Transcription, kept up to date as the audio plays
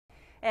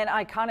An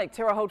iconic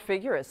Terre Haute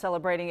figure is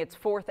celebrating its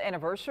 4th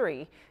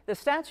anniversary. The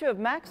statue of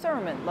Max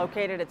Ehrmann,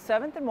 located at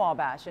 7th and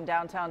Wabash in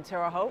downtown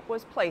Terre Haute,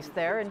 was placed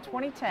there in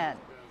 2010.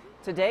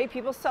 Today,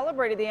 people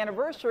celebrated the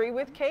anniversary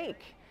with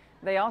cake.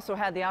 They also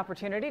had the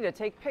opportunity to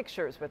take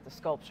pictures with the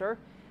sculpture.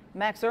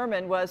 Max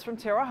Ehrmann was from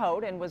Terre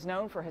Haute and was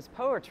known for his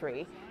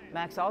poetry.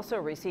 Max also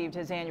received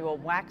his annual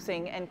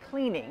waxing and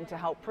cleaning to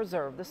help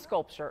preserve the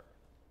sculpture.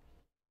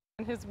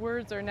 His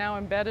words are now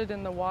embedded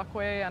in the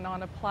walkway and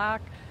on a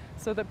plaque,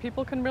 so that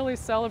people can really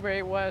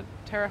celebrate what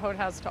Terre Haute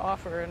has to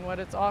offer and what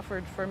it's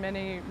offered for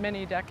many,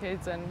 many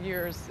decades and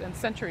years and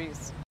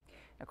centuries.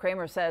 Now,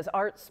 Kramer says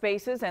art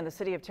spaces and the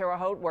city of Terre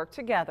Haute work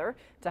together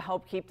to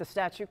help keep the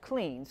statue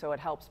clean, so it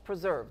helps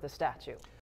preserve the statue.